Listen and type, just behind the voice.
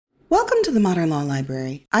Welcome to the Modern Law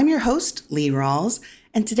Library. I'm your host, Lee Rawls,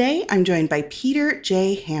 and today I'm joined by Peter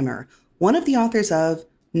J. Hammer, one of the authors of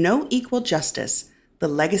No Equal Justice, The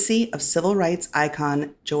Legacy of Civil Rights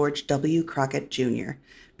Icon George W. Crockett Jr.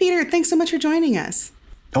 Peter, thanks so much for joining us.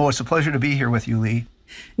 Oh, it's a pleasure to be here with you, Lee.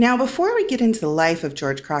 Now, before we get into the life of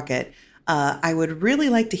George Crockett, I would really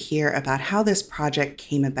like to hear about how this project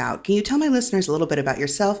came about. Can you tell my listeners a little bit about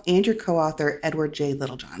yourself and your co-author, Edward J.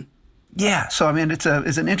 Littlejohn? Yeah, so it's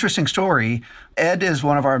an interesting story. Ed is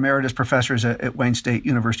one of our emeritus professors at Wayne State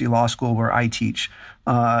University Law School, where I teach.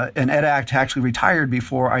 And Ed actually retired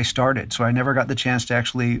before I started, so I never got the chance to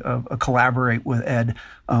actually collaborate with Ed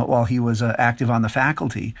while he was active on the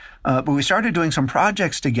faculty. But we started doing some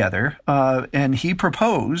projects together, and he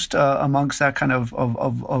proposed, amongst that kind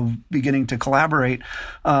of beginning to collaborate,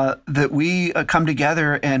 that we come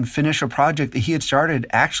together and finish a project that he had started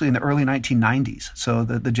actually in the early 1990s. So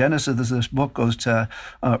the genesis of this book goes to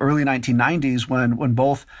early 1990s when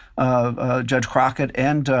both Judge Crockett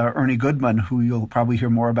and Ernie Goodman, who you'll probably hear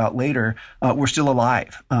more about later, were still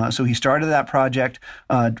alive. So he started that project,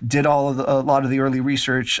 did a lot of the early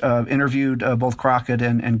research, interviewed both Crockett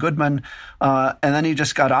and Goodman, and then he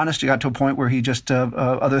just got honest. He got to a point where he just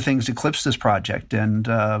other things eclipsed this project, and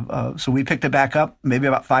so we picked it back up maybe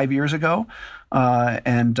about 5 years ago.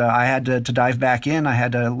 And I had to dive back in. I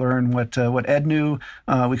had to learn what Ed knew.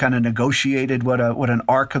 We kind of negotiated what an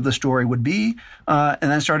arc of the story would be, and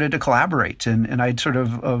then started to collaborate. And I sort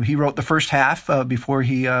of he wrote the first half before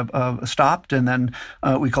he stopped, and then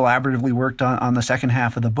we collaboratively worked on the second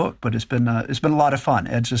half of the book. But it's been a lot of fun.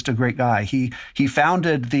 Ed's just a great guy. He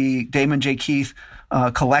founded the Damon J. Keith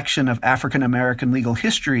collection of African American legal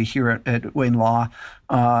history here at Wayne Law.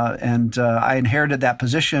 And I inherited that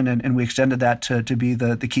position, and we extended that to be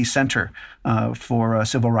the Keith Center for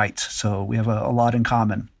Civil Rights. So we have a lot in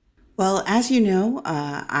common. Well, as you know,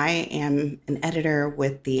 I am an editor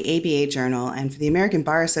with the ABA Journal, and for the American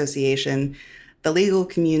Bar Association, the legal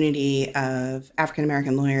community of African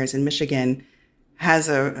American lawyers in Michigan has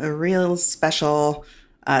a real special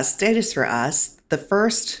status for us. The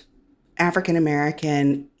first African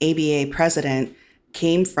American ABA president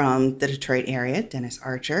came from the Detroit area, Dennis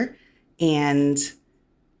Archer, and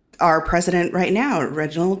our president right now,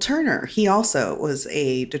 Reginald Turner, he also was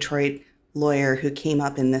a Detroit lawyer who came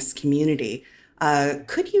up in this community.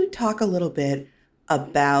 Could you talk a little bit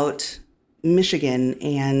about Michigan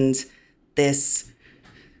and this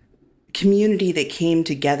community that came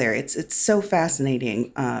together? It's so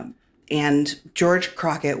fascinating. And George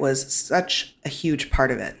Crockett was such a huge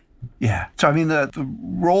part of it. Yeah. So, the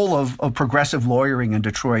role of progressive lawyering in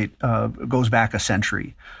Detroit goes back a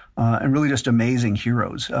century, and really just amazing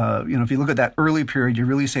heroes. If you look at that early period, you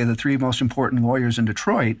really say the three most important lawyers in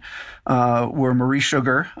Detroit were Maurice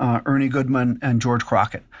Sugar, Ernie Goodman, and George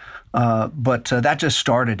Crockett. But that just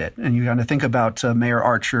started it. And you got to think about Mayor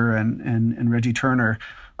Archer and Reggie Turner.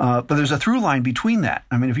 But there's a through line between that.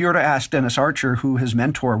 If you were to ask Dennis Archer who his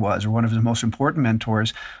mentor was, or one of his most important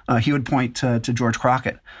mentors, he would point to George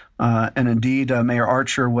Crockett. And indeed, Mayor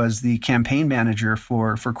Archer was the campaign manager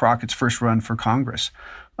for Crockett's first run for Congress.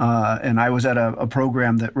 And I was at a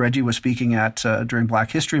program that Reggie was speaking at during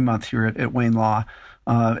Black History Month here at Wayne Law.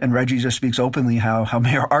 And Reggie just speaks openly how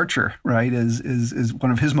Mayor Archer, right, is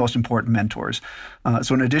one of his most important mentors.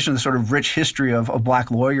 So in addition to the sort of rich history of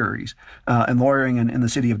Black lawyers and lawyering in the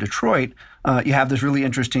city of Detroit, you have this really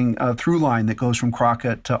interesting through line that goes from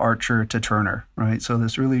Crockett to Archer to Turner, right? So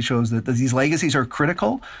this really shows that these legacies are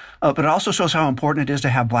critical, but it also shows how important it is to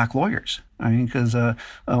have Black lawyers. Because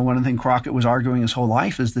one of the things Crockett was arguing his whole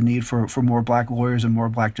life is the need for more Black lawyers and more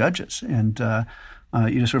Black judges. And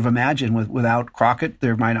you just sort of imagine without Crockett,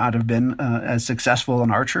 there might not have been as successful an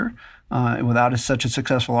Archer. Without such a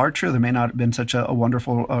successful Archer, there may not have been such a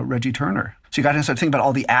wonderful Reggie Turner. So you got to start thinking about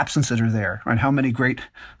all the absences that are there, right? How many great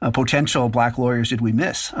potential Black lawyers did we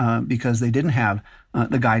miss because they didn't have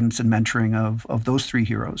the guidance and mentoring of those three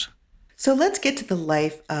heroes? So let's get to the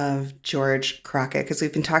life of George Crockett, because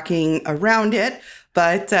we've been talking around it,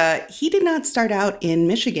 but he did not start out in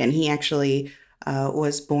Michigan. He actually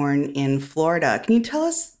was born in Florida. Can you tell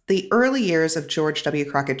us the early years of George W.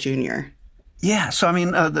 Crockett Jr.? Yeah, so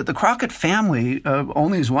the Crockett family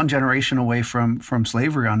only is one generation away from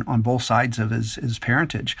slavery on both sides of his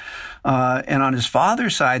parentage, and on his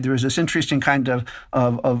father's side there was this interesting kind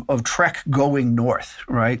of trek going north,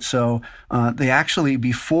 right? So they actually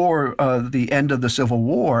before the end of the Civil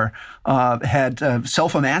War had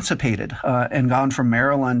self-emancipated and gone from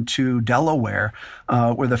Maryland to Delaware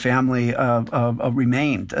where the family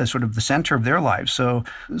remained as sort of the center of their lives. So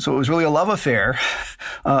it was really a love affair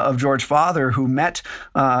of George's father, who met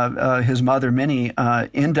his mother, Minnie,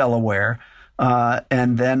 in Delaware.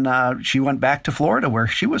 And then she went back to Florida, where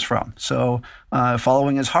she was from. So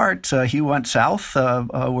following his heart, he went south,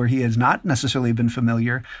 where he has not necessarily been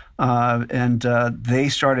familiar. And they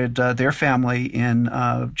started their family in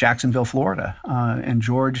Jacksonville, Florida. And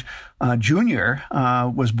George Jr.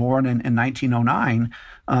 Was born in 1909,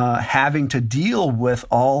 having to deal with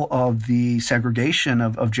all of the segregation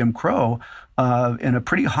of Jim Crow in a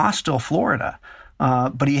pretty hostile Florida.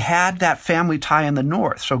 But he had that family tie in the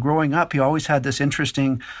North. So growing up, he always had this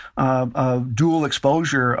interesting dual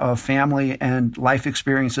exposure of family and life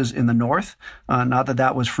experiences in the North. Not that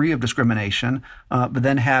that was free of discrimination, but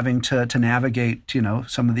then having to navigate,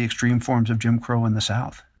 some of the extreme forms of Jim Crow in the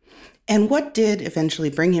South. And what did eventually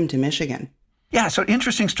bring him to Michigan? Yeah, so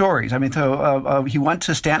interesting stories. I mean, he went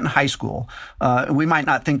to Stanton High School. We might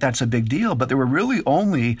not think that's a big deal, but there were really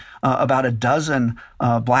only about a dozen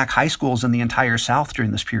black high schools in the entire South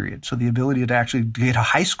during this period. So the ability to actually get a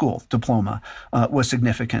high school diploma was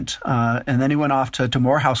significant. And then he went off to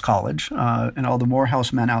Morehouse College, and all the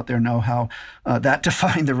Morehouse men out there know how that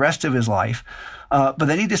defined the rest of his life. But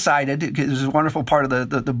then he decided, there's a wonderful part of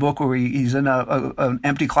the book where he's in an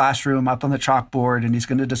empty classroom up on the chalkboard, and he's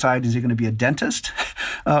going to decide, is he going to be a dentist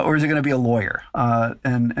or is he going to be a lawyer?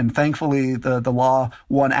 And thankfully, the law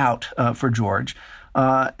won out for George.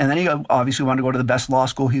 And then he obviously wanted to go to the best law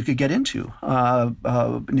school he could get into.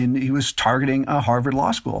 And he was targeting Harvard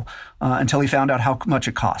Law School until he found out how much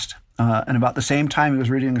it cost. And about the same time, he was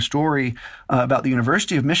reading a story about the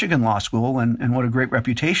University of Michigan Law School and what a great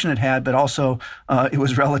reputation it had, but also it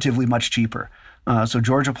was relatively much cheaper. So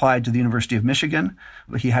George applied to the University of Michigan.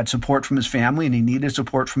 He had support from his family, and he needed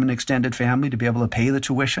support from an extended family to be able to pay the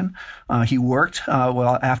tuition. He worked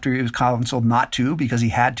after he was counseled not to, because he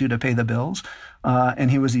had to pay the bills. And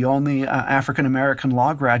he was the only African-American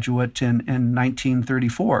law graduate in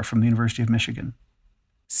 1934 from the University of Michigan.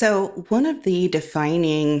 So one of the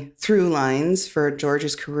defining through lines for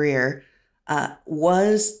George's career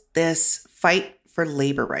was this fight for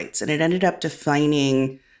labor rights, and it ended up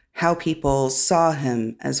defining how people saw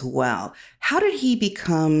him as well. How did he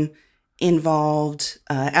become involved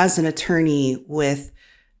as an attorney with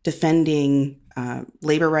defending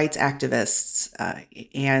labor rights activists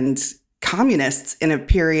and communists in a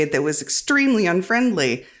period that was extremely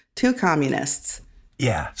unfriendly to communists?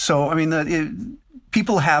 Yeah. So, I mean,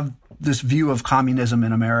 people have this view of communism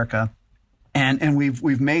in America, and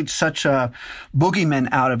we've made such a boogeyman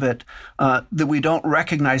out of it that we don't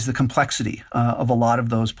recognize the complexity of a lot of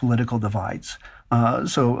those political divides.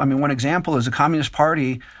 So, I mean, one example is the Communist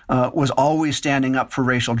Party was always standing up for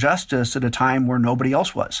racial justice at a time where nobody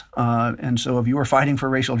else was. And so if you were fighting for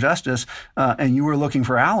racial justice and you were looking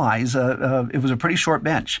for allies, it was a pretty short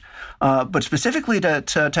bench. But specifically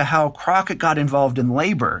to how Crockett got involved in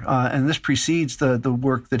labor, and this precedes the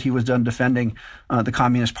work that he was done defending the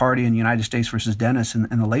Communist Party in United States versus Dennis in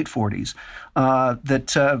the late 40s,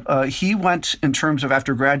 that he went, in terms of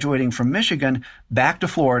after graduating from Michigan, back to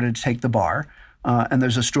Florida to take the bar. And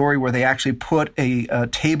there's a story where they actually put a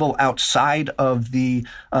table outside of the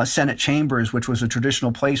Senate chambers, which was a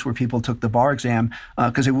traditional place where people took the bar exam,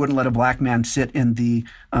 because they wouldn't let a black man sit in the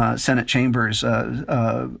Senate chambers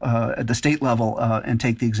at the state level and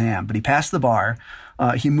take the exam. But he passed the bar.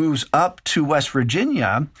 He moves up to West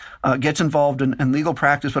Virginia, gets involved in legal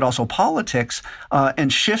practice, but also politics,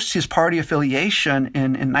 and shifts his party affiliation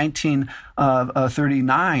in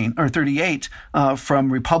 1939 or 38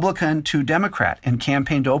 from Republican to Democrat, and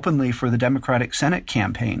campaigned openly for the Democratic Senate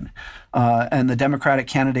campaign. And the Democratic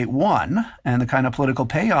candidate won, and the kind of political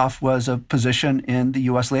payoff was a position in the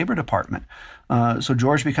U.S. Labor Department. So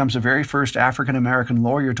George becomes the very first African-American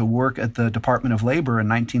lawyer to work at the Department of Labor in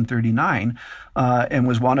 1939, and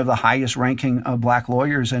was one of the highest-ranking black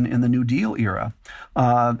lawyers in the New Deal era.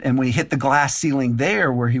 And when he hit the glass ceiling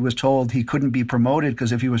there, where he was told he couldn't be promoted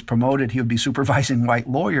because if he was promoted, he would be supervising white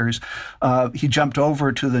lawyers, he jumped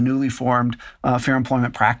over to the newly formed Fair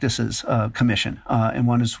Employment Practices Commission, and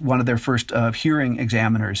was one of their first hearing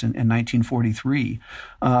examiners in 1943.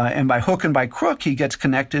 And by hook and by crook, he gets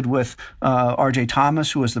connected with R.J.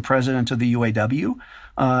 Thomas, who was the president of the UAW,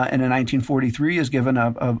 and in 1943 is given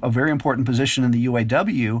a very important position in the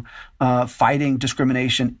UAW, fighting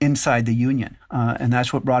discrimination inside the union. And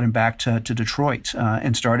that's what brought him back to Detroit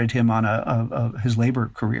and started him on his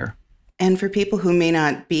labor career. And for people who may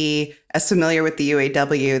not be as familiar with the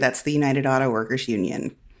UAW, that's the United Auto Workers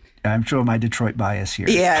Union. I'm showing my Detroit bias here.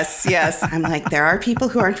 Yes. I'm like, there are people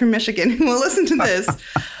who aren't from Michigan who will listen to this.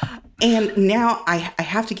 And now I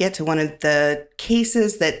have to get to one of the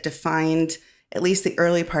cases that defined at least the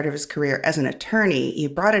early part of his career as an attorney. You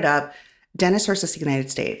brought it up, Dennis versus the United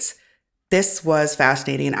States. This was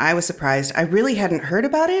fascinating. I was surprised. I really hadn't heard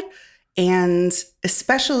about it. And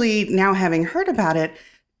especially now having heard about it,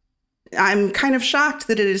 I'm kind of shocked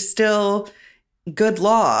that it is still good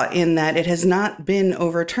law in that it has not been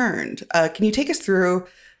overturned. Can you take us through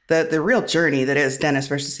the real journey that is Dennis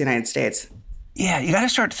versus the United States? Yeah, you got to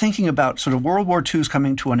start thinking about sort of World War II is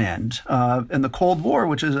coming to an end, and the Cold War,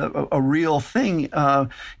 which is a real thing,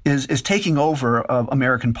 is taking over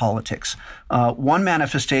American politics. One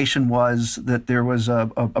manifestation was that there was a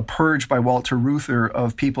purge by Walter Reuther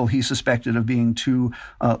of people he suspected of being too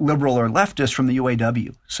liberal or leftist from the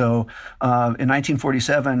UAW. So in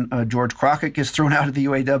 1947, George Crockett gets thrown out of the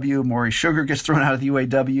UAW, Maurice Sugar gets thrown out of the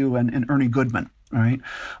UAW, and Ernie Goodman. Right.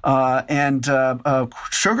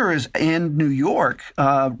 Sugar is in New York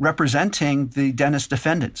representing the Dennis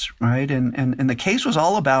defendants. Right. And the case was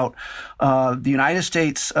all about the United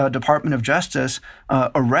States Department of Justice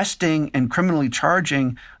arresting and criminally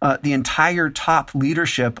charging the entire top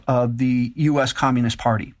leadership of the U.S. Communist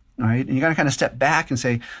Party. Right. And you got to kind of step back and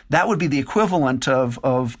say that would be the equivalent of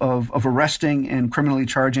arresting and criminally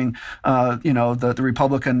charging, the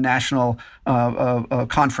Republican National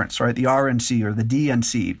Conference, right, the RNC or the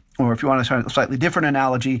DNC, or if you want to start a slightly different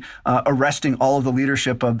analogy, arresting all of the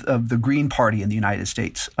leadership of the Green Party in the United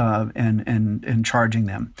States and charging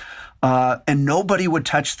them. And nobody would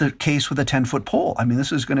touch the case with a 10-foot pole. I mean,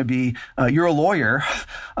 this is going to be, you're a lawyer,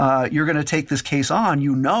 you're going to take this case on,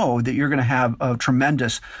 you know that you're going to have a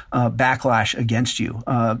tremendous backlash against you.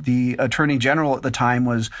 The Attorney General at the time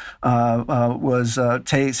was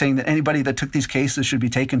saying that anybody that took these cases should be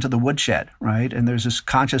taken to the woodshed, right? And there's this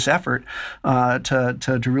conscious effort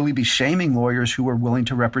to really be shaming lawyers who were willing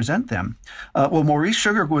to represent them. Well, Maurice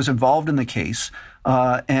Sugar was involved in the case.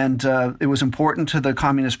 And it was important to the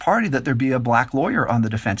Communist Party that there be a black lawyer on the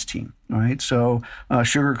defense team, right? So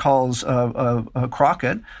Sugar calls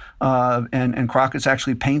Crockett, and Crockett's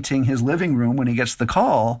actually painting his living room when he gets the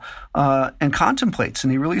call and contemplates.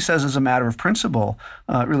 And he really says, as a matter of principle,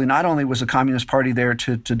 really not only was the Communist Party there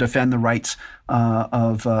to defend the rights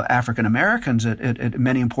of African Americans at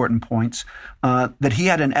many important points, that he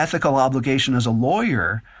had an ethical obligation as a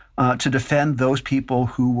lawyer to defend those people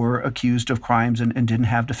who were accused of crimes and didn't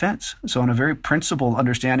have defense. So in a very principled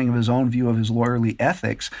understanding of his own view of his lawyerly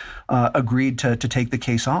ethics, agreed to take the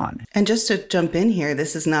case on. And just to jump in here,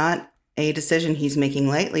 this is not a decision he's making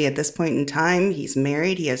lightly. At this point in time, he's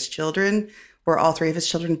married, he has children. Were all three of his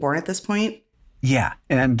children born at this point? Yeah.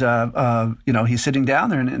 And, he's sitting down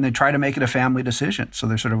there and they try to make it a family decision. So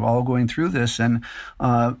they're sort of all going through this. And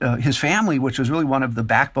his family, which was really one of the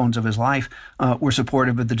backbones of his life, were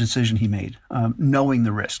supportive of the decision he made, knowing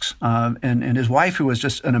the risks. And his wife, who was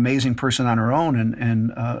just an amazing person on her own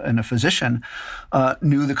and a physician,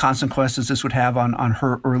 knew the consequences this would have on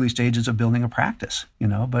her early stages of building a practice,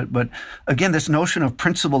 But again, this notion of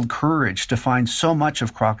principled courage defined so much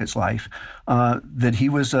of Crockett's life that he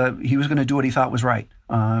was going to do what he thought was right.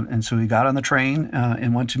 And so he got on the train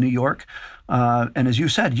and went to New York. And as you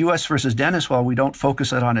said, U.S. versus Dennis, while we don't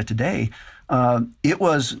focus on it today, it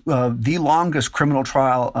was the longest criminal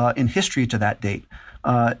trial in history to that date.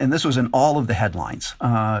 And this was in all of the headlines.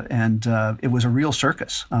 And it was a real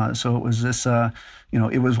circus. So it was this,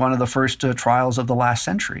 it was one of the first trials of the last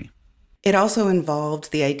century. It also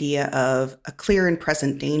involved the idea of a clear and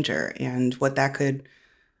present danger and what that could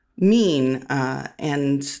mean.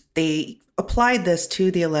 And they applied this to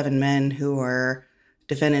the 11 men who were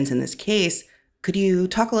defendants in this case. Could you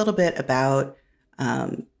talk a little bit about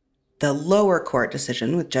the lower court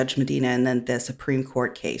decision with Judge Medina and then the Supreme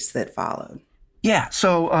Court case that followed? Yeah.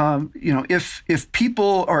 So, if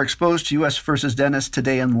people are exposed to U.S. versus Dennis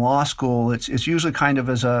today in law school, it's usually kind of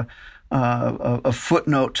as a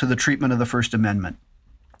footnote to the treatment of the First Amendment.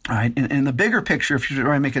 Right. In the bigger picture, if you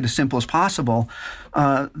try to make it as simple as possible,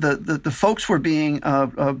 the folks were being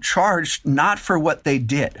charged not for what they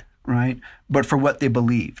did, right, but for what they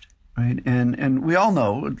believed. Right. And we all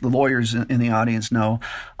know, the lawyers in the audience know,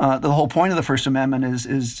 the whole point of the First Amendment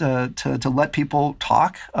is to let people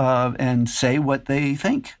talk and say what they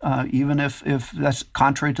think, even if that's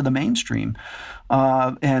contrary to the mainstream.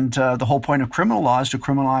 And the whole point of criminal law is to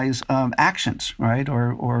criminalize actions, right,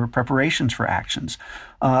 or preparations for actions.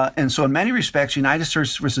 And so in many respects, United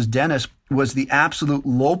States versus Dennis was the absolute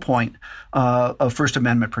low point of First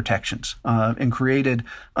Amendment protections and created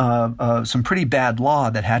some pretty bad law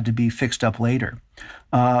that had to be fixed up later.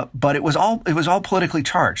 But it was all politically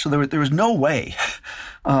charged. So there was no way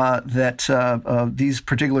that these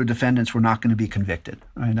particular defendants were not going to be convicted.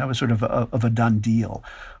 Right? That was sort of a done deal.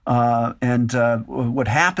 And what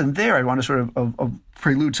happened there, I want to sort of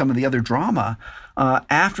prelude some of the other drama.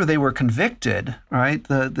 After they were convicted, right,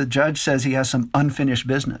 the judge says he has some unfinished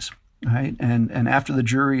business. Right, and after the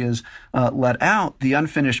jury is let out, the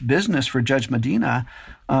unfinished business for Judge Medina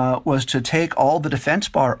was to take all the defense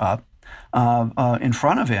bar up in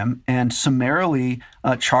front of him and summarily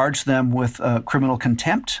charge them with criminal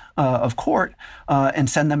contempt of court and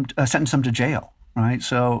sentence them to jail. Right,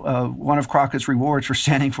 so one of Crockett's rewards for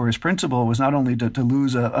standing for his principle was not only to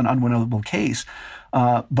lose an unwinnable case,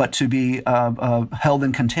 but to be held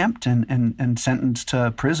in contempt and sentenced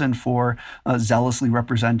to prison for zealously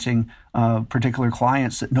representing particular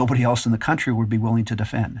clients that nobody else in the country would be willing to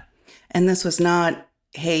defend. And this was not,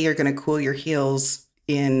 hey, you're going to cool your heels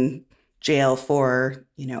in jail for,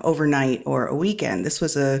 overnight or a weekend. This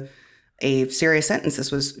was a serious sentence.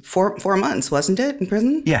 This was 4 months, wasn't it, in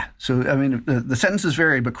prison? Yeah. So, I mean, the sentences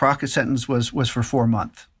varied, but Crockett's sentence was for 4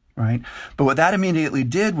 months. Right. But what that immediately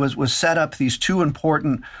did was set up these two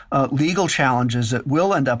important legal challenges that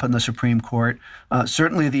will end up in the Supreme Court.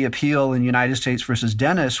 Certainly the appeal in United States versus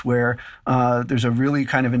Dennis, where there's a really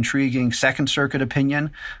kind of intriguing Second Circuit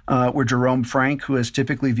opinion where Jerome Frank, who is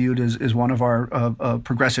typically viewed as one of our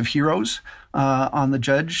progressive heroes on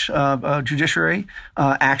the judiciary,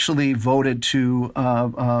 actually voted to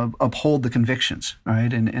uphold the convictions.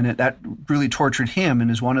 Right. And that really tortured him,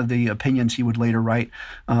 and is one of the opinions he would later write.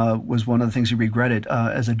 Was one of the things he regretted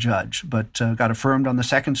as a judge, but got affirmed on the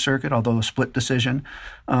Second Circuit, although a split decision,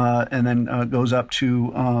 and then goes up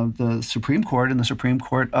to the Supreme Court, and the Supreme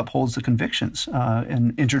Court upholds the convictions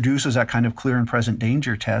and introduces that kind of clear and present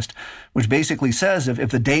danger test, which basically says if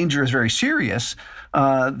the danger is very serious,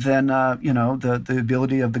 then the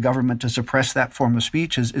ability of the government to suppress that form of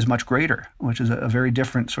speech is much greater, which is a very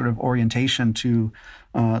different sort of orientation to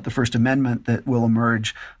the First Amendment that will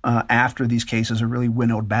emerge after these cases are really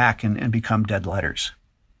winnowed back and become dead letters.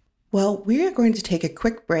 Well, we are going to take a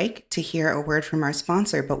quick break to hear a word from our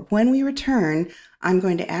sponsor, but when we return, I'm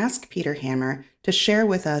going to ask Peter Hammer to share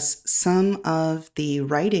with us some of the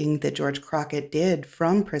writing that George Crockett did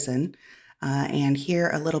from prison and hear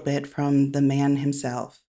a little bit from the man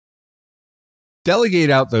himself. Delegate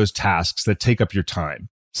out those tasks that take up your time.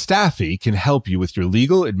 Staffy can help you with your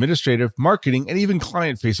legal, administrative, marketing, and even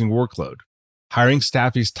client-facing workload. Hiring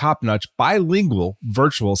Staffy's top-notch bilingual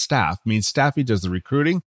virtual staff means Staffy does the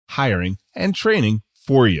recruiting, hiring, and training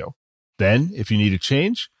for you. Then, if you need a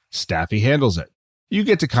change, Staffy handles it. You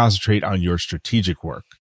get to concentrate on your strategic work.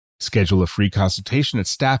 Schedule a free consultation at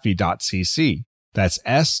staffy.cc. That's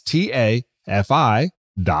STAFI.cc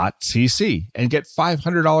and get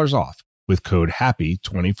 $500 off with code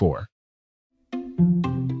HAPPY24.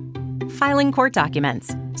 Filing court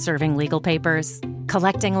documents, serving legal papers,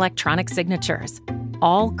 collecting electronic signatures,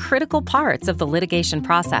 all critical parts of the litigation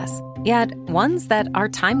process, yet ones that are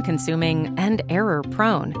time-consuming and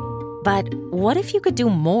error-prone. But what if you could do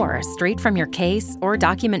more straight from your case or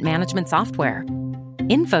document management software?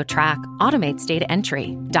 InfoTrack automates data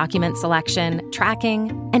entry, document selection,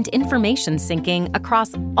 tracking, and information syncing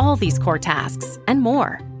across all these core tasks and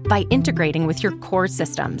more by integrating with your core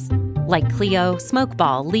systems like Clio,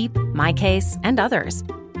 Smokeball, Leap, MyCase, and others.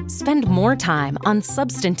 Spend more time on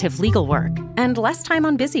substantive legal work and less time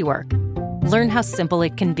on busy work. Learn how simple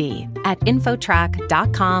it can be at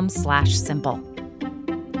infotrack.com/simple.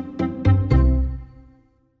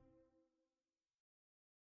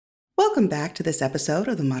 Welcome back to this episode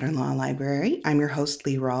of the Modern Law Library. I'm your host,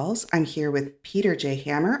 Lee Rawls. I'm here with Peter J.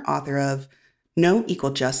 Hammer, author of No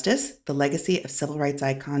Equal Justice, The Legacy of Civil Rights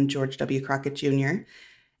Icon George W. Crockett Jr.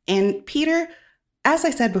 And Peter, as I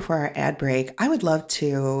said before our ad break, I would love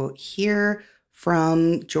to hear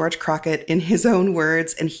from George Crockett in his own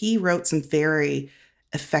words, and he wrote some very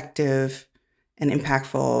effective and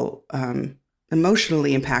impactful,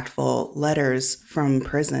 emotionally impactful letters from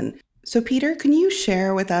prison. So Peter, can you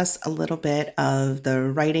share with us a little bit of the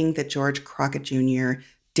writing that George Crockett Jr.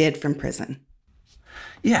 did from prison?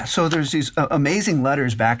 Yeah, so there's these amazing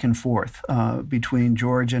letters back and forth between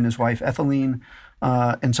George and his wife Ethelene,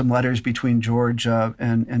 and some letters between George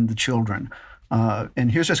and the children.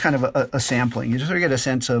 And here's just kind of a sampling. You just sort of get a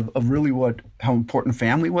sense of really how important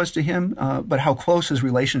family was to him, but how close his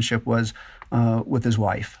relationship was with his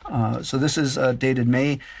wife. So this is dated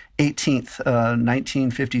May 18th,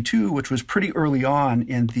 1952, which was pretty early on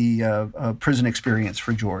in the prison experience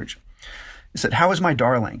for George. He said, "How is my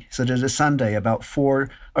darling?" He said, "It is Sunday, about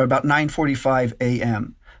 9:45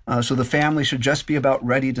 a.m. So the family should just be about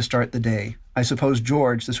ready to start the day. I suppose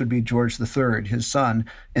George, this would be George III, his son,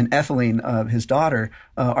 and Etheline, his daughter,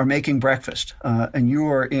 are making breakfast, and you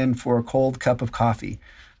are in for a cold cup of coffee.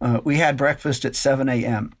 We had breakfast at 7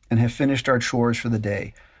 a.m. and have finished our chores for the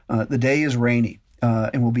day. The day is rainy,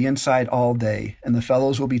 and we'll be inside all day, and the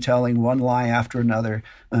fellows will be telling one lie after another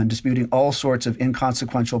and disputing all sorts of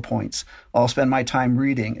inconsequential points. I'll spend my time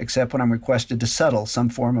reading, except when I'm requested to settle some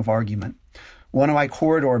form of argument. One of my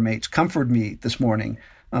corridor mates comforted me this morning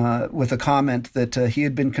with a comment that he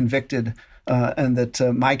had been convicted and that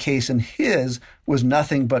my case and his was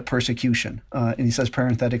nothing but persecution. And he says,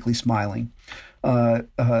 parenthetically smiling.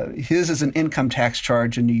 His is an income tax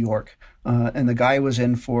charge in New York. And the guy was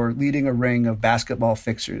in for leading a ring of basketball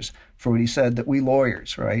fixers for what he said that we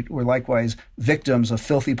lawyers, right, were likewise victims of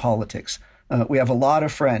filthy politics. We have a lot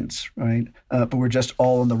of friends, right, but we're just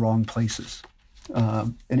all in the wrong places.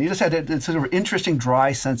 And he just had a sort of interesting,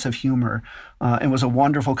 dry sense of humor and was a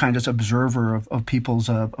wonderful kind of observer of people's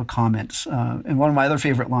comments. And one of my other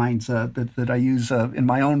favorite lines that I use in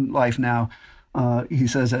my own life now, he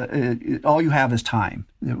says, all you have is time.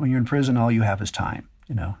 When you're in prison, all you have is time.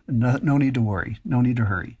 No need to worry, no need to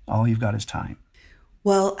hurry. All you've got is time.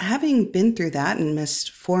 Well, having been through that and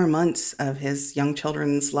missed 4 months of his young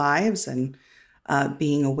children's lives and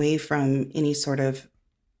being away from any sort of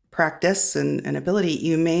practice and ability,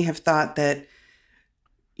 you may have thought that,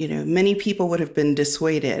 many people would have been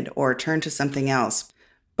dissuaded or turned to something else.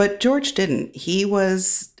 But George didn't. He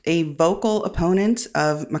was a vocal opponent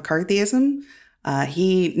of McCarthyism.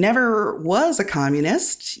 He never was a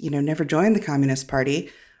communist, never joined the Communist Party,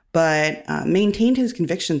 but maintained his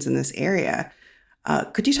convictions in this area.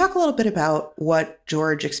 Could you talk a little bit about what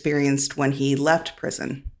George experienced when he left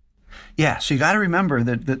prison? Yeah, so you got to remember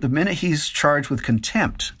that the minute he's charged with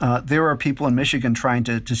contempt, there are people in Michigan trying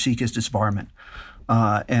to seek his disbarment.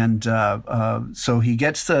 So he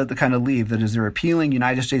gets the kind of leave that is they're appealing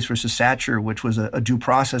United States versus Satcher, which was a due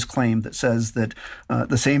process claim that says that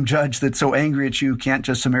the same judge that's so angry at you can't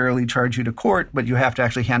just summarily charge you to court, but you have to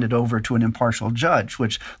actually hand it over to an impartial judge,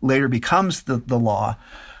 which later becomes the law.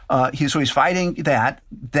 So he's fighting that.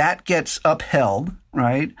 That gets upheld,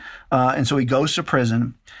 right? And so he goes to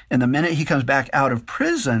prison. And the minute he comes back out of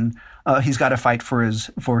prison, he's got to fight for his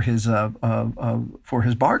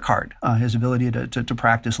bar card, his ability to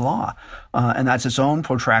practice law, and that's its own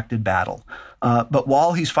protracted battle. But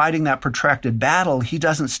while he's fighting that protracted battle, he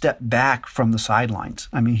doesn't step back from the sidelines.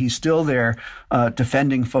 I mean, he's still there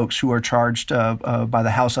defending folks who are charged by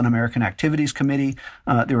the House Un-American Activities Committee.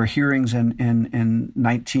 There were hearings in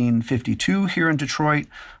 1952 here in Detroit.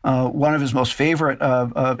 One of his most favorite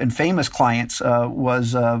and famous clients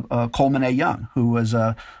was Coleman A. Young, who was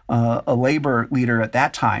a labor leader at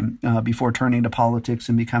that time before turning to politics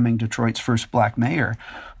and becoming Detroit's first black mayor.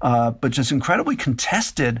 But just incredibly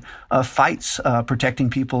contested fights protecting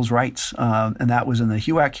people's rights. And that was in the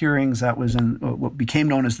HUAC hearings. That was in what became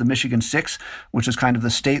known as the Michigan Six, which is kind of the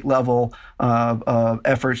state level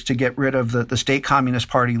efforts to get rid of the state Communist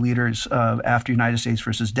Party leaders after United States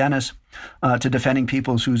versus Dennis, to defending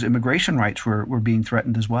people whose immigration rights were being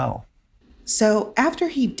threatened as well. So after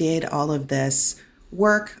he did all of this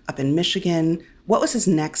work up in Michigan, what was his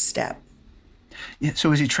next step? Yeah,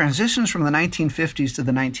 so as he transitions from the 1950s to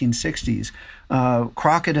the 1960s,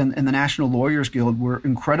 Crockett and the National Lawyers Guild were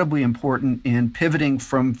incredibly important in pivoting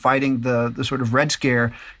from fighting the sort of Red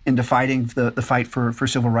Scare into fighting the fight for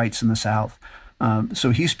civil rights in the South.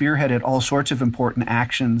 So he spearheaded all sorts of important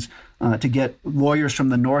actions to get lawyers from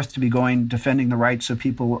the North to be defending the rights of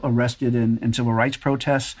people arrested in civil rights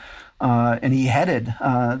protests. And he headed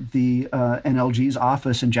the NLG's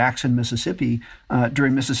office in Jackson, Mississippi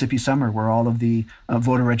during Mississippi summer, where all of the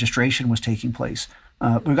voter registration was taking place.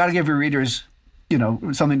 We've got to give your readers,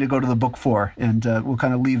 something to go to the book for. And we'll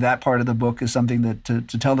kind of leave that part of the book as something that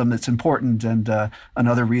to tell them that's important and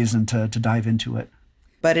another reason to dive into it.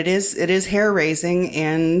 But it is hair-raising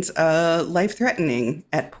and life-threatening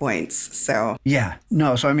at points. So yeah,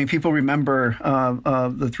 no. So I mean, people remember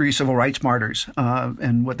the three civil rights martyrs,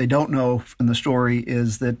 and what they don't know in the story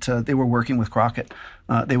is that they were working with Crockett.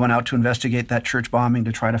 They went out to investigate that church bombing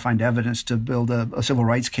to try to find evidence to build a civil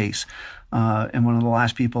rights case. And one of the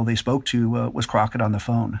last people they spoke to was Crockett on the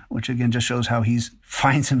phone, which again just shows how he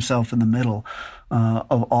finds himself in the middle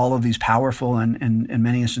of all of these powerful and in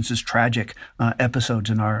many instances tragic episodes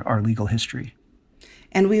in our legal history.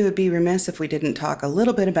 And we would be remiss if we didn't talk a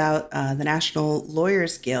little bit about the National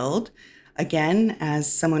Lawyers Guild. Again,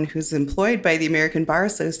 as someone who's employed by the American Bar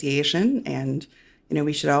Association, and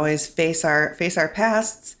we should always face our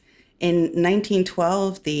pasts. In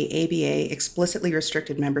 1912, the ABA explicitly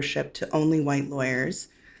restricted membership to only white lawyers.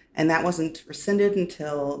 And that wasn't rescinded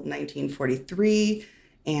until 1943,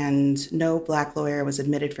 and no Black lawyer was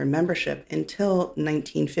admitted for membership until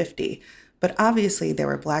 1950. But obviously, there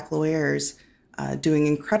were Black lawyers doing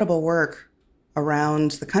incredible work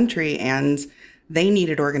around the country, and they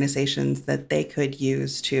needed organizations that they could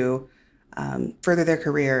use to further their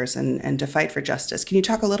careers and to fight for justice. Can you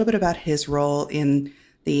talk a little bit about his role in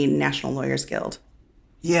the National Lawyers Guild?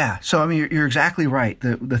 Yeah. So, I mean, you're exactly right.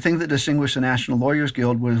 The thing that distinguished the National Lawyers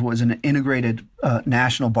Guild was an integrated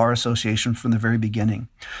national bar association from the very beginning.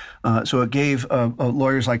 So it gave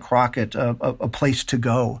lawyers like Crockett a place to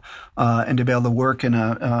go and to be able to work in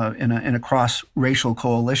a cross-racial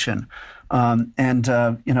coalition.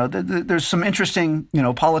 There's some interesting,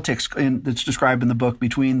 politics that's described in the book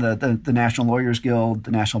between the National Lawyers Guild,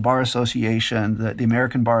 the National Bar Association, the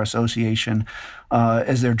American Bar Association,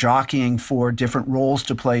 as they're jockeying for different roles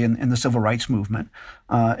to play in the civil rights movement.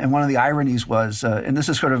 And one of the ironies was, and this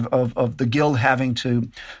is sort of the Guild having to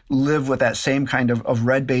live with that same kind of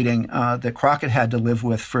red baiting that Crockett had to live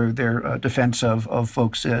with for their defense of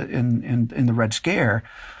folks in the Red Scare.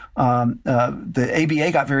 The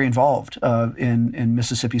ABA got very involved in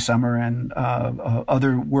Mississippi Summer and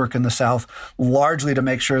other work in the South, largely to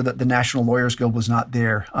make sure that the National Lawyers Guild was not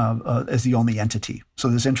there as the only entity. So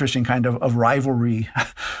this interesting kind of rivalry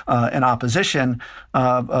and opposition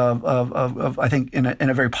I think in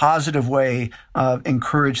a very positive way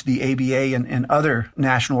encouraged the ABA and other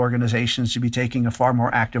national organizations to be taking a far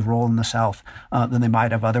more active role in the South than they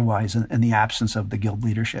might have otherwise in the absence of the Guild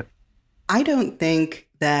leadership. I don't think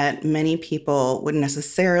that many people would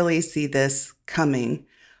necessarily see this coming,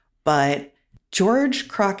 but George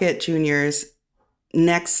Crockett Jr.'s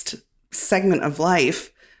next segment of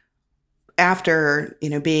life, after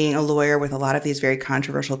being a lawyer with a lot of these very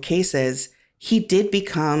controversial cases, he did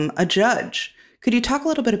become a judge. Could you talk a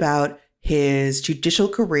little bit about his judicial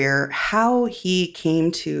career, how he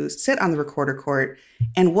came to sit on the Recorder Court,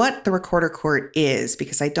 and what the Recorder Court is?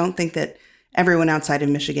 Because I don't think that everyone outside of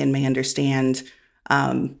Michigan may understand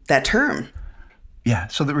that term. Yeah,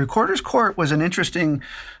 so the Recorder's Court was an interesting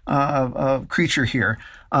creature here.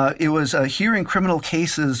 It was hearing criminal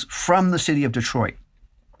cases from the city of Detroit.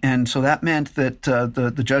 And so that meant that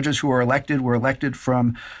the judges who were elected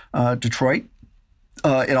from Detroit.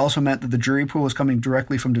 It also meant that the jury pool was coming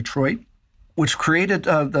directly from Detroit, which created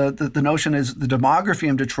the notion is the demography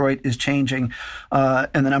in Detroit is changing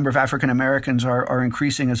and the number of African Americans are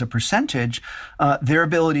increasing as a percentage. Their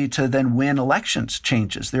ability to then win elections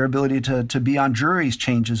changes. Their ability to be on juries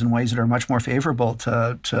changes in ways that are much more favorable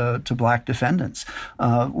to Black defendants,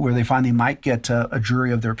 where they find they might get a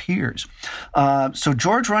jury of their peers. So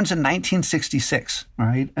George runs in 1966,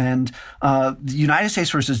 right? And the United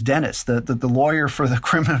States versus Dennis, the lawyer for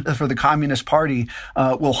the Communist Party,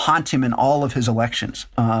 will haunt him in all of his elections.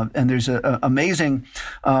 And there's an amazing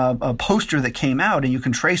poster that came out, and you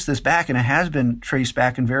can trace this back, and it has been traced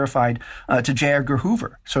back and verified to J. Edgar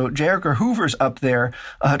Hoover. So J. Edgar Hoover's up there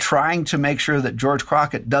trying to make sure that George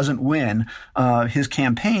Crockett doesn't win his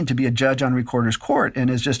campaign to be a judge on Recorder's Court, and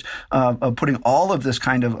is just putting all of this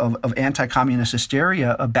kind of anti-communist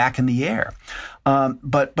hysteria back in the air.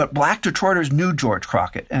 But Black Detroiters knew George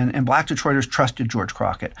Crockett, and Black Detroiters trusted George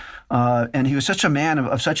Crockett. And he was such a man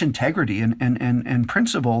of such integrity and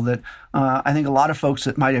principle that I think a lot of folks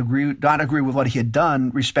that might not agree with what he had done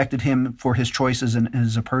respected him for his choices and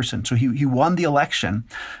as a person. So he won the election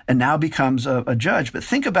and now becomes a judge. But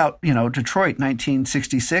think about, Detroit,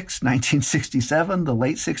 1966, 1967, the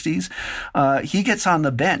late 60s. He gets on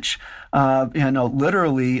the bench,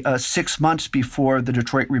 literally 6 months before the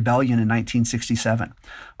Detroit Rebellion in 1967.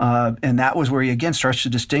 And that was where he again starts to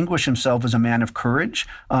distinguish himself as a man of courage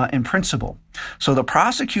and principle. So the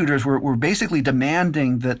prosecutors were basically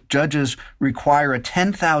demanding that judges require a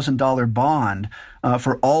 $10,000 bond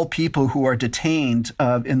for all people who are detained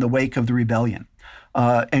in the wake of the rebellion.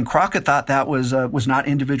 And Crockett thought that was not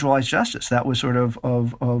individualized justice. That was sort of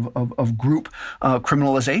group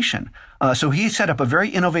criminalization. So he set up a very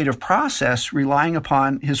innovative process relying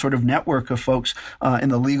upon his sort of network of folks in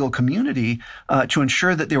the legal community to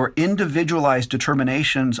ensure that there were individualized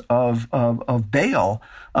determinations of bail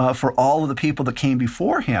for all of the people that came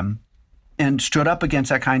before him, and stood up against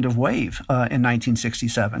that kind of wave in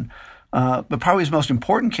 1967. But probably his most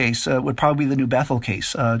important case would probably be the New Bethel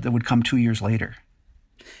case that would come 2 years later.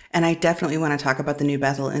 And I definitely want to talk about the New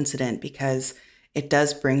Bethel incident because it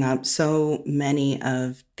does bring up so many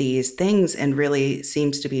of these things and really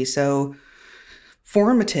seems to be so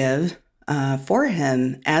formative for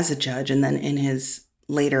him as a judge and then in his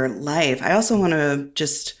later life. I also want to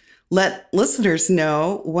just let listeners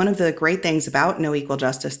know one of the great things about No Equal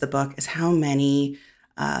Justice, the book, is how many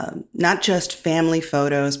not just family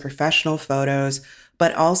photos, professional photos,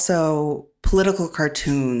 but also political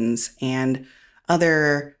cartoons and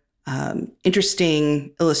other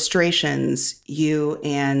interesting illustrations you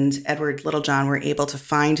and Edward Littlejohn were able to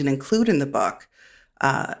find and include in the book.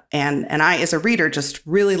 And I, as a reader, just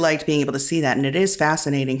really liked being able to see that. And it is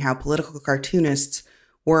fascinating how political cartoonists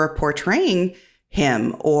were portraying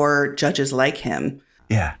him or judges like him.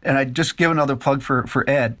 Yeah, and I just give another plug for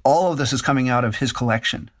Ed. All of this is coming out of his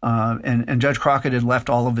collection, and Judge Crockett had left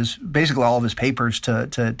basically all of his papers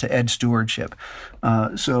to Ed's stewardship.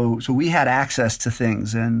 So we had access to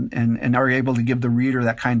things, and are able to give the reader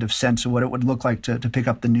that kind of sense of what it would look like to pick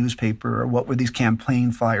up the newspaper, or what would these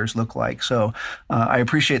campaign flyers look like. So I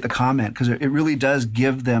appreciate the comment, because it really does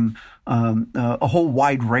give them a whole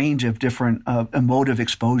wide range of different emotive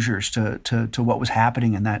exposures to what was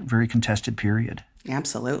happening in that very contested period.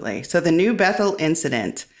 Absolutely. So the New Bethel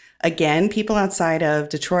incident, again, people outside of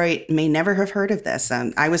Detroit may never have heard of this.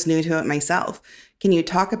 I was new to it myself. Can you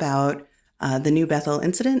talk about the New Bethel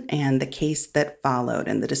incident and the case that followed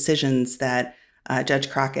and the decisions that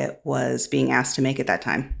Judge Crockett was being asked to make at that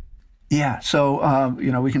time? Yeah, so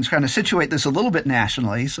we can kind of situate this a little bit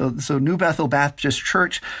nationally. So New Bethel Baptist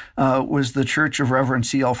Church was the church of Reverend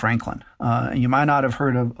C.L. Franklin. And you might not have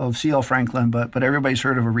heard of C.L. Franklin, but everybody's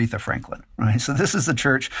heard of Aretha Franklin, right? So this is the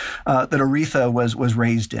church that Aretha was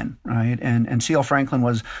raised in, right? And C.L. Franklin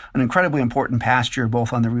was an incredibly important pastor,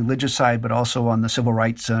 both on the religious side, but also on the civil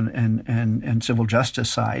rights and civil justice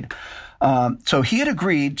side. So he had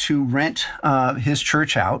agreed to rent his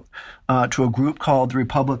church out to a group called the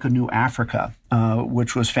Republic of New Africa,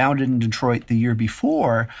 which was founded in Detroit the year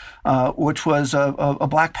before, which was a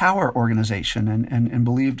Black Power organization and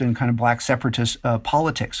believed in kind of Black separatist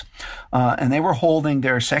politics. And they were holding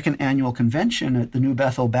their second annual convention at the New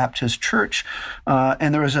Bethel Baptist Church,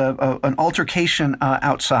 and there was an altercation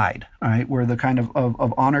outside, right, where the kind of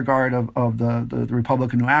honor guard of the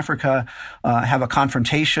Republic of New Africa have a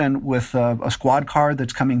confrontation with a squad car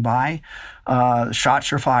that's coming by.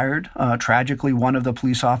 Shots are fired. Tragically, one of the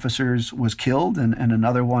police officers was killed and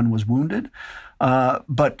another one was wounded.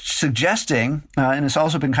 But suggesting, and it's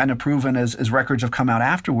also been kind of proven as records have come out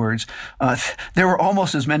afterwards, there were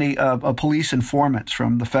almost as many police informants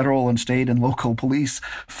from the federal and state and local police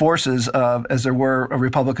forces as there were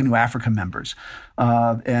Republican New Africa members.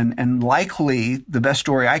 And likely, the best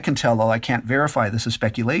story I can tell, though I can't verify this is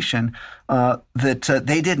speculation, that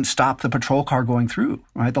they didn't stop the patrol car going through,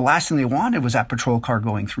 right? The last thing they wanted was that patrol car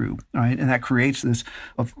going through, right? And that creates this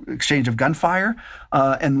exchange of gunfire.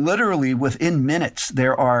 And literally within minutes,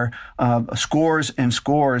 there are scores and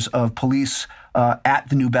scores of police at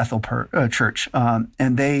the New Bethel church.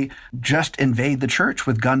 And they just invade the church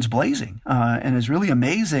with guns blazing. And it's really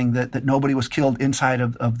amazing that nobody was killed inside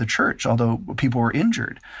of the church, although people were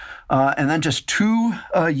injured. And then just 2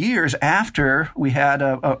 years after we had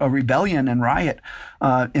a rebellion and riot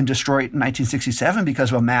in Detroit in 1967 because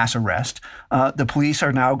of a mass arrest, the police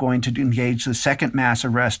are now going to engage the second mass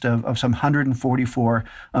arrest of some 144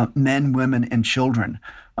 men, women, and children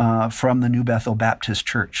from the New Bethel Baptist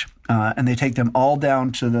Church. And they take them all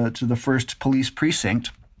down to the first police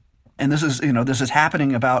precinct. And this is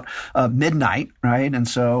happening about midnight, right? And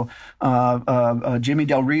so Jimmy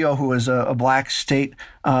Del Rio, who is a Black state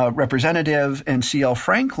representative, and C.L.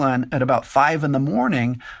 Franklin at about 5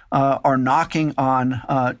 a.m. Are knocking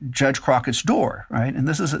on Judge Crockett's door, right? And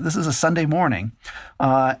this is a Sunday morning,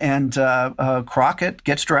 and Crockett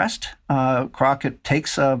gets dressed. Crockett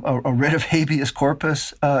takes a writ of habeas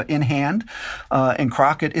corpus in hand, and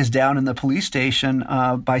Crockett is down in the police station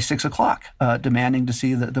by 6 o'clock, demanding to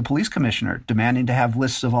see the police commissioner, demanding to have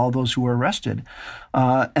lists of all those who were arrested.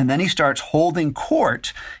 And then he starts holding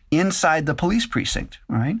court inside the police precinct,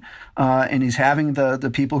 right? And he's having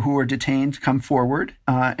the people who are detained come forward.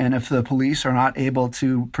 And if the police are not able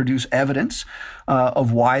to produce evidence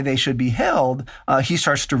of why they should be held, he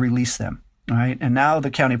starts to release them. Right. And now the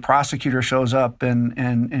county prosecutor shows up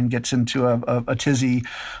and gets into a tizzy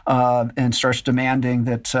and starts demanding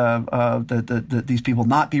that these people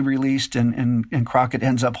not be released. And Crockett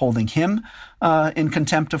ends up holding him in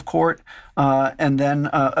contempt of court and then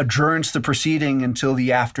adjourns the proceeding until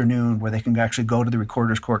the afternoon, where they can actually go to the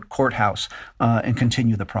recorder's courthouse and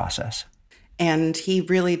continue the process. And he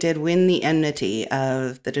really did win the enmity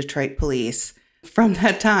of the Detroit police from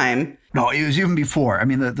that time. No, it was even before. I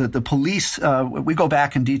mean, the police, we go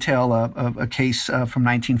back and detail a case from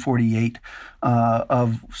 1948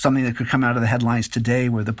 of something that could come out of the headlines today,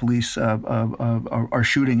 where the police are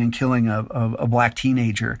shooting and killing a Black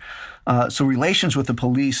teenager. So relations with the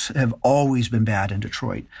police have always been bad in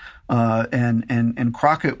Detroit. And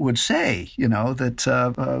Crockett would say,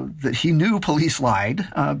 that he knew police lied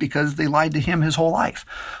because they lied to him his whole life.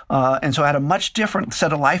 And so had a much different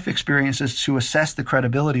set of life experiences to assess the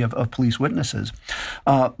credibility of police witnesses.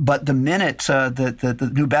 But the minute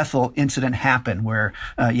the New Bethel incident happened, where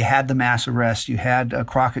you had the mass arrest, you had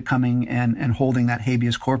Crockett coming and holding that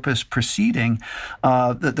habeas corpus proceeding,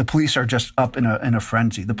 the police are just up in a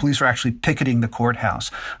frenzy. The police are actually picketing the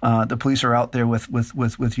courthouse. The police are out there with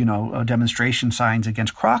demonstration signs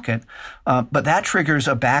against Crockett. But that triggers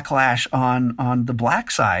a backlash on the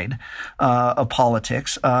black side of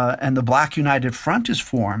politics, and the Black United Front is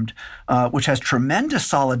formed, which has tremendous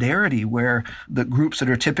solidarity, where the groups that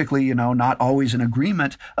are typically, not always in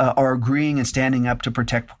agreement, are agreeing and standing up to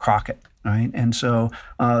protect Crockett. Right. And so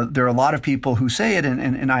there are a lot of people who say it,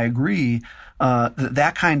 and I agree,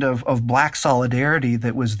 that kind of black solidarity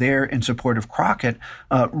that was there in support of Crockett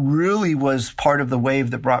really was part of the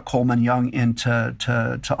wave that brought Coleman Young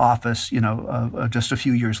into office, just a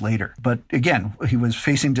few years later. But again, he was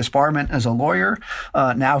facing disbarment as a lawyer.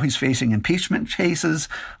 Now he's facing impeachment cases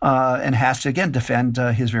and has to, again, defend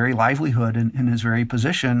his very livelihood and his very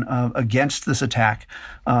position against this attack,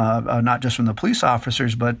 not just from the police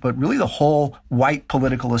officers, but really the whole white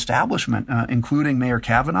political establishment, including Mayor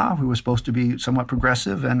Kavanaugh, who was supposed to be somewhat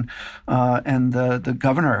progressive, and the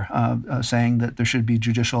governor saying that there should be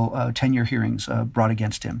judicial tenure hearings brought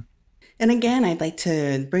against him. And again, I'd like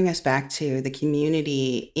to bring us back to the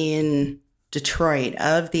community in Detroit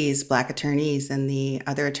of these Black attorneys and the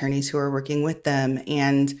other attorneys who are working with them.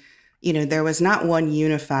 And, there was not one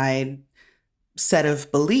unified set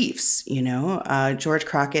of beliefs. George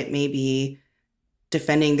Crockett may be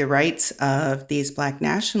defending the rights of these Black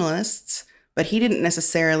nationalists, but he didn't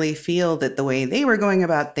necessarily feel that the way they were going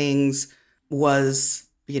about things was,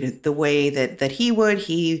 the way that he would.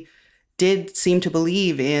 He did seem to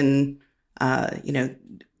believe in,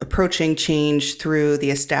 approaching change through the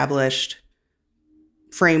established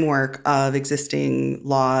framework of existing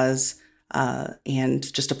laws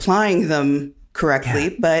and just applying them correctly.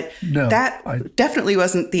 Yeah. But that definitely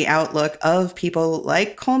wasn't the outlook of people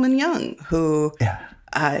like Coleman Young, who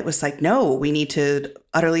it was like, no, we need to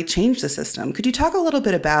utterly change the system. Could you talk a little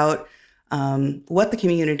bit about what the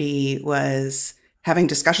community was having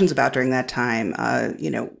discussions about during that time?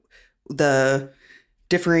 The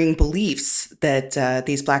differing beliefs that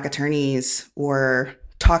these Black attorneys were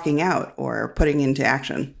talking out or putting into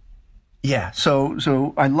action. Yeah,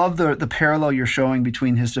 so I love the parallel you're showing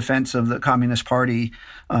between his defense of the Communist Party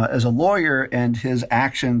as a lawyer and his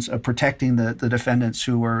actions of protecting the defendants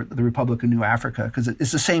who were the Republic of New Africa, because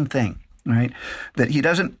it's the same thing, right? That he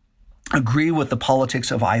doesn't agree with the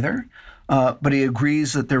politics of either, but he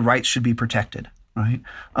agrees that their rights should be protected, right?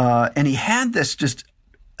 And he had this just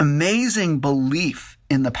amazing belief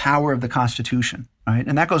in the power of the Constitution. Right.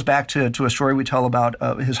 And that goes back to a story we tell about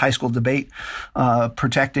his high school debate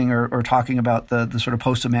protecting or talking about the sort of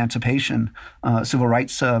post-emancipation civil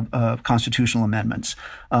rights constitutional amendments.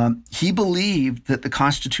 He believed that the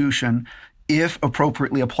Constitution, if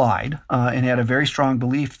appropriately applied, and had a very strong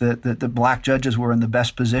belief that the Black judges were in the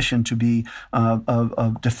best position to be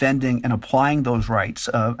of defending and applying those rights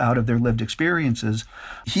out of their lived experiences,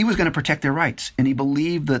 he was going to protect their rights. And he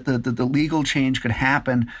believed that the legal change could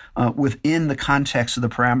happen within the context of the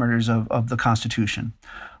parameters of the Constitution.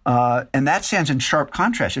 And that stands in sharp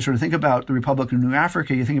contrast. You sort of think about the Republic of New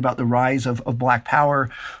Africa, you think about the rise of Black power,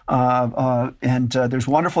 and there's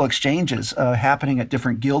wonderful exchanges happening at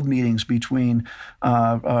different guild meetings between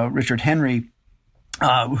Richard Henry,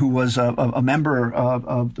 who was a member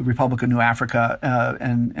of the Republic of New Africa,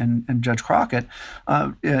 and Judge Crockett.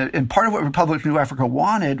 And part of what Republic of New Africa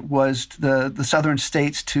wanted was the southern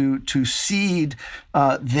states to cede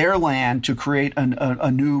their land to create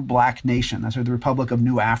a new Black nation. That's the Republic of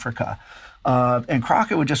New Africa. And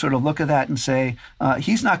Crockett would just sort of look at that and say,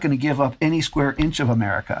 he's not going to give up any square inch of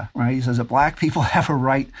America, right? He says that Black people have a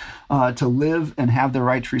right to live and have their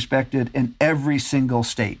rights respected in every single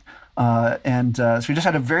state. So we just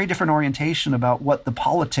had a very different orientation about what the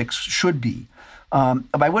politics should be.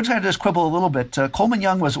 But I would try to just quibble a little bit. Coleman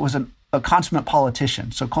Young was a consummate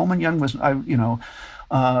politician. So Coleman Young was,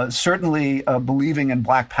 certainly believing in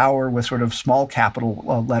Black power with sort of small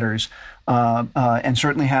capital letters, and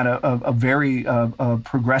certainly had a very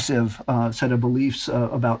progressive set of beliefs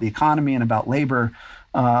about the economy and about labor.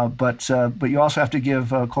 But you also have to give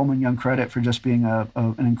Coleman Young credit for just being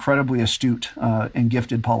an incredibly astute and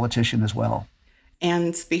gifted politician as well.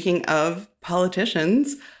 And speaking of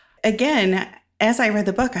politicians, again, as I read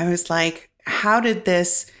the book, I was like, how did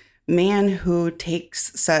this man who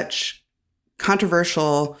takes such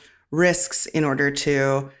controversial risks in order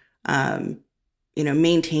to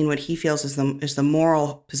maintain what he feels is the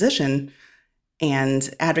moral position and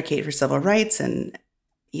advocate for civil rights and,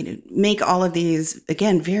 make all of these,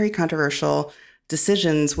 again, very controversial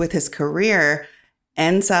decisions with his career,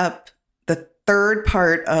 ends up the third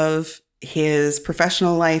part of his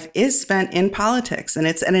professional life is spent in politics. And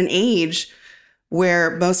it's at an age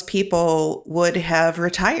where most people would have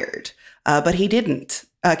retired, but he didn't.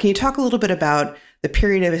 Can you talk a little bit about the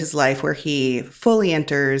period of his life where he fully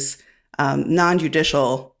enters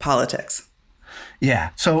non-judicial politics?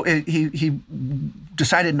 Yeah. So he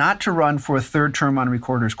decided not to run for a third term on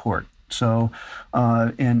Recorder's Court. So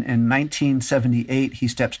in 1978, he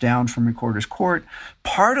steps down from Recorder's Court.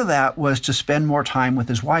 Part of that was to spend more time with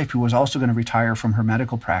his wife, who was also going to retire from her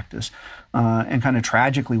medical practice. And kind of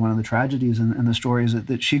tragically, one of the tragedies in the story is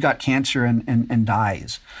that she got cancer and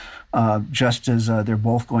dies, just as they're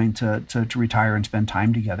both going to retire and spend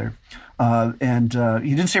time together. And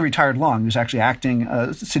he didn't say retired long. He was actually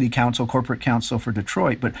acting city council, corporate counsel for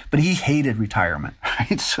Detroit, but he hated retirement,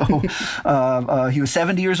 right? So he was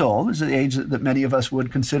 70 years old, is the age that many of us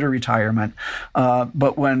would consider retirement.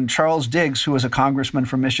 But when Charles Diggs, who was a congressman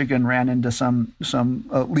from Michigan, ran into some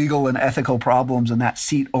legal and ethical problems and that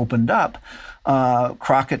seat opened up,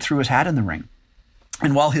 Crockett threw his hat in the ring.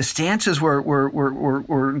 And while his stances were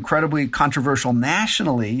incredibly controversial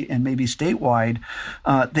nationally and maybe statewide,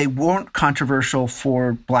 they weren't controversial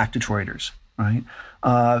for Black Detroiters, right?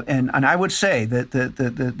 And I would say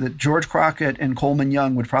that George Crockett and Coleman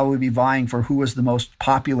Young would probably be vying for who was the most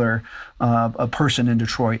popular person in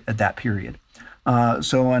Detroit at that period.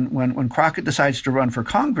 So when Crockett decides to run for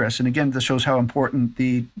Congress, and again, this shows how important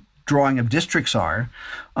the drawing of districts are,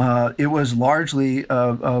 it was largely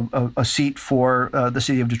a seat for the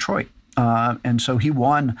city of Detroit. And so he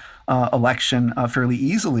won election fairly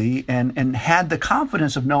easily and had the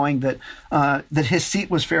confidence of knowing that his seat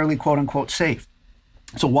was fairly, quote unquote, safe.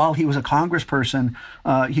 So while he was a congressperson,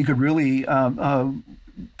 he could really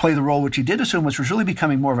play the role which he did assume, which was really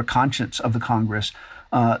becoming more of a conscience of the Congress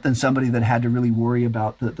than somebody that had to really worry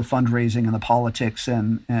about the fundraising and the politics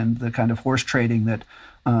and the kind of horse trading that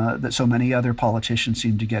so many other politicians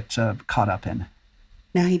seem to get caught up in.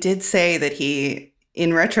 Now, he did say that he,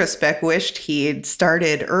 in retrospect, wished he had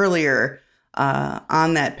started earlier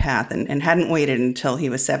on that path and hadn't waited until he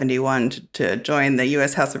was 71 to join the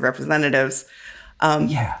U.S. House of Representatives.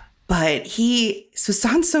 But he was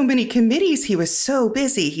on so many committees. He was so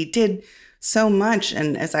busy. He did so much.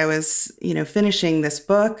 And as I was, finishing this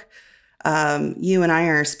book, you and I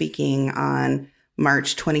are speaking on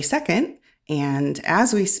March 22nd. And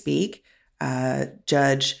as we speak,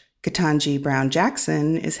 Judge Ketanji Brown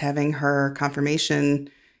Jackson is having her confirmation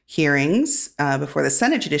hearings before the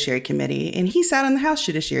Senate Judiciary Committee, and he sat on the House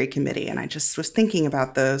Judiciary Committee. And I just was thinking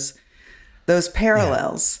about those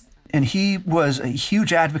parallels. Yeah. And he was a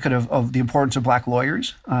huge advocate of the importance of Black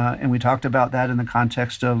lawyers, and we talked about that in the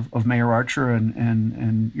context of Mayor Archer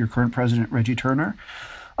and your current president, Reggie Turner.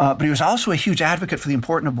 But he was also a huge advocate for the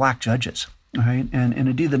importance of Black judges. Right. And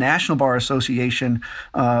indeed, the National Bar Association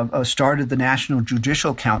started the National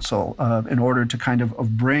Judicial Council in order to kind of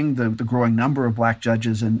bring the growing number of Black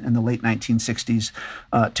judges in the late 1960s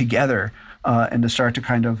together and to start to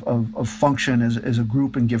kind of function as a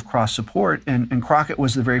group and give cross support. And Crockett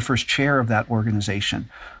was the very first chair of that organization.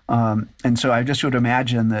 And so I just would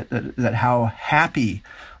imagine that how happy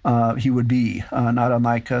he would be, not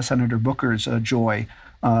unlike Senator Booker's joy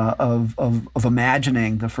of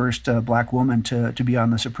imagining the first Black woman to be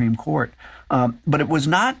on the Supreme Court. But it was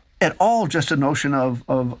not at all just a notion of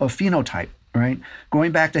phenotype, right?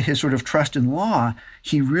 Going back to his sort of trust in law,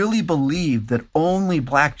 he really believed that only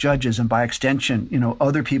Black judges, and by extension,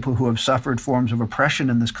 other people who have suffered forms of oppression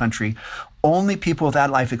in this country, only people with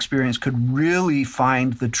that life experience could really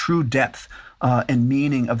find the true depth and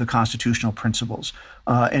meaning of the constitutional principles.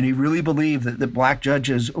 And he really believed that Black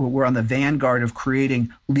judges were on the vanguard of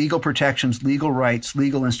creating legal protections, legal rights,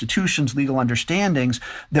 legal institutions, legal understandings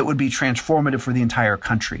that would be transformative for the entire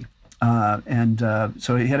country. So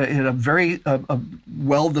he had a very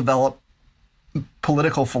well-developed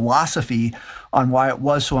political philosophy on why it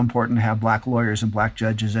was so important to have Black lawyers and Black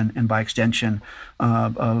judges, and by extension,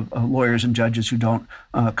 lawyers and judges who don't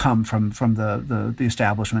come from the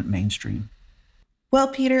establishment mainstream. Well,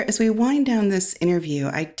 Peter, as we wind down this interview,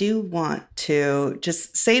 I do want to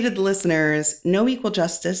just say to the listeners, No Equal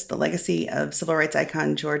Justice, the legacy of civil rights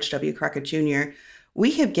icon George W. Crockett Jr.,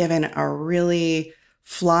 we have given a really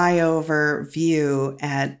flyover view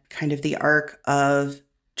at kind of the arc of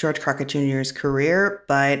George Crockett Jr.'s career,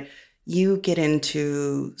 but you get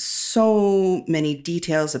into so many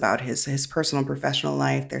details about his personal and professional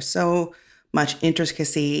life. They're so much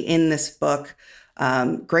intricacy in this book.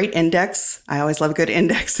 Great index. I always love a good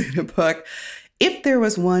index in a book. If there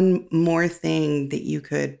was one more thing that you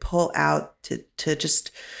could pull out to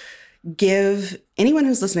just give anyone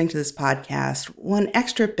who's listening to this podcast one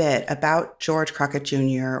extra bit about George Crockett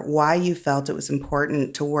Jr., why you felt it was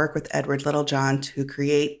important to work with Edward Littlejohn to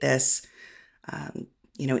create this,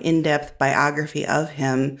 in-depth biography of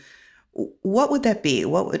him, what would that be?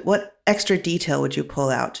 What extra detail would you pull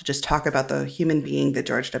out to just talk about the human being that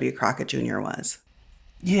George W. Crockett Jr. was?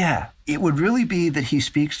 Yeah, it would really be that he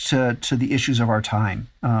speaks to the issues of our time.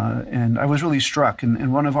 And I was really struck.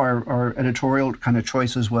 And one of our editorial kind of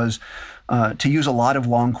choices was to use a lot of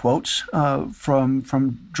long quotes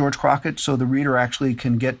from George Crockett so the reader actually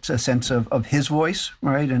can get a sense of his voice,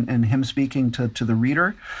 right, and him speaking to the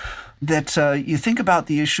reader. That you think about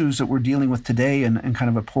the issues that we're dealing with today in kind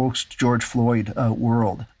of a post-George Floyd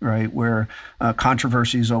world, right, where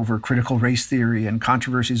controversies over critical race theory and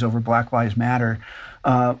controversies over Black Lives Matter,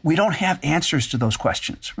 we don't have answers to those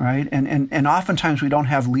questions, right? And oftentimes we don't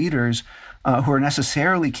have leaders who are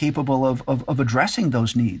necessarily capable of addressing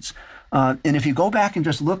those needs. And if you go back and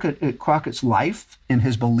just look at Crockett's life and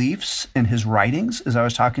his beliefs and his writings, as I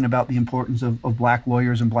was talking about the importance of Black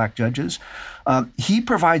lawyers and Black judges, he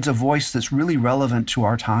provides a voice that's really relevant to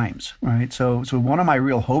our times, right? So one of my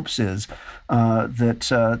real hopes is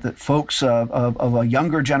that folks of a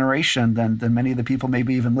younger generation than many of the people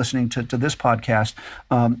maybe even listening to this podcast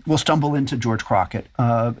will stumble into George Crockett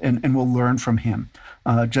and will learn from him.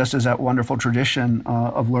 Just as that wonderful tradition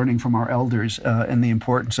of learning from our elders and the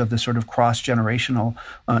importance of this sort of cross-generational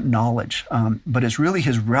knowledge. But it's really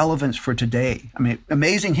his relevance for today. I mean,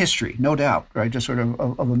 amazing history, no doubt, right? Just sort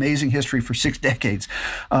of amazing history for 6 decades.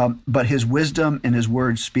 But his wisdom and his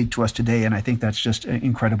words speak to us today, and I think that's just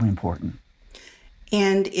incredibly important.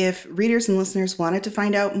 And if readers and listeners wanted to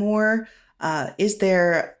find out more, is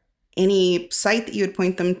there any site that you would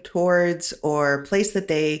point them towards or place that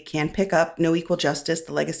they can pick up No Equal Justice,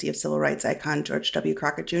 The Legacy of Civil Rights Icon George W.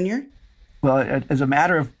 Crockett Jr.? Well, as a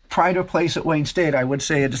matter of pride of place at Wayne State, I would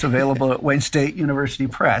say it's available at Wayne State University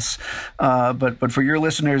Press. But for your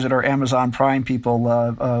listeners that are Amazon Prime people,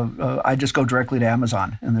 I just go directly to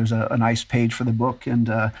Amazon, and there's a nice page for the book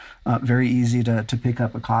and very easy to pick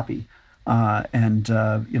up a copy. I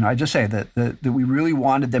just say that we really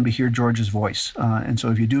wanted them to hear George's voice. And so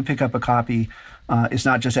if you do pick up a copy, it's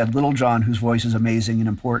not just Ed Littlejohn, whose voice is amazing and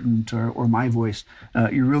important, or my voice.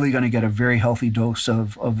 You're really going to get a very healthy dose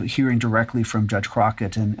of hearing directly from Judge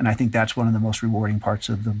Crockett. And I think that's one of the most rewarding parts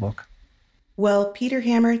of the book. Well, Peter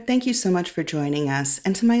Hammer, thank you so much for joining us.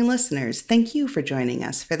 And to my listeners, thank you for joining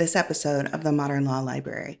us for this episode of the Modern Law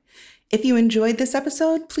Library. If you enjoyed this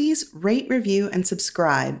episode, please rate, review, and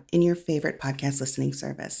subscribe in your favorite podcast listening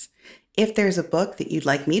service. If there's a book that you'd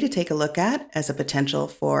like me to take a look at as a potential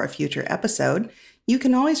for a future episode, you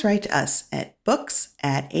can always write to us at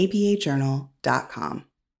books@abajournal.com.